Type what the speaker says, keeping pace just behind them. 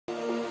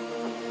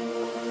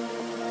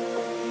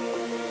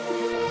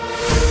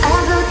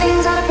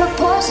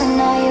ocean,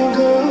 now you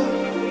blue.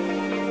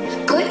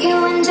 Put you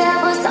in jail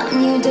for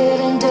something you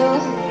didn't do.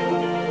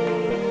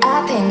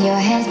 I pinned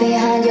your hands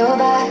behind your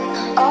back.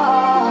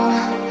 Oh,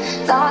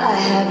 thought I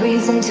had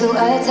reason to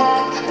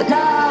attack, but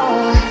no.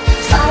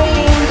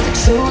 Fighting for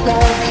true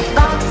love,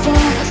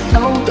 boxing with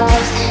no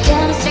gloves.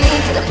 Chemistry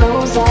till it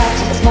blows up,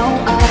 till there's no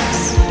us.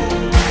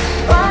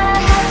 Why I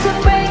had to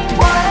break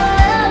what I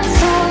love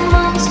so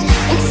much?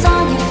 It's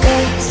on your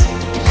face,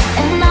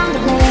 and I'm the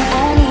blame.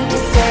 I need to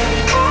say,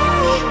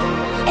 hey,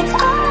 it's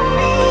all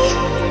me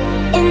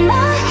in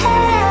my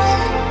head.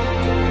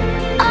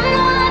 I'm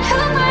the one who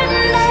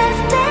burned us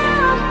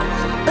down,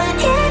 but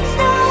it's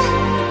not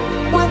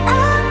what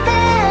I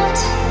meant.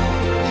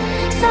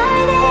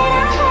 Sorry that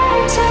I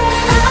hurt you.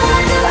 I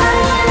wanna do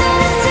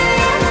this to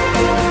you.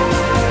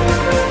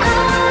 I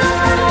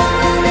wanna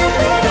lose this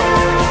with you.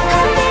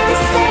 I need to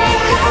say,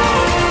 hey,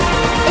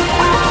 it's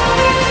all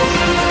me.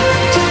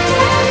 Just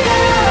let go.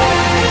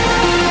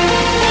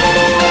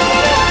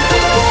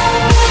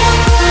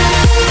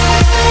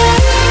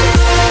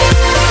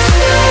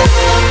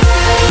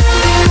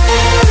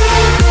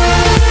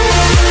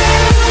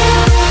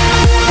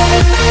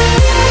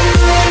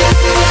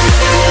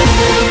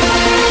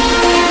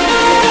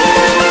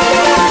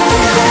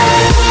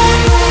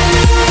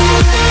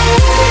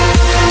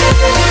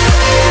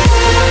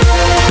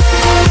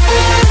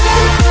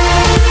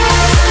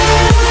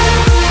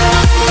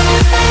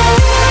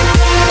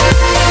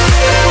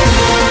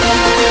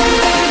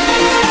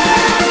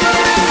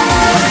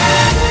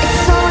 It's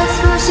so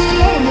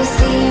excruciating to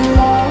see you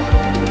low.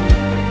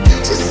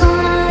 Just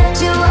wanna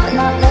lift you up,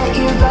 not let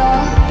you go.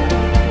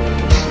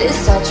 There's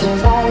such a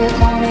violet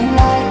morning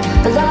light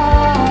below.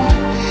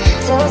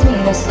 Tells me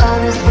this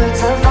love is worth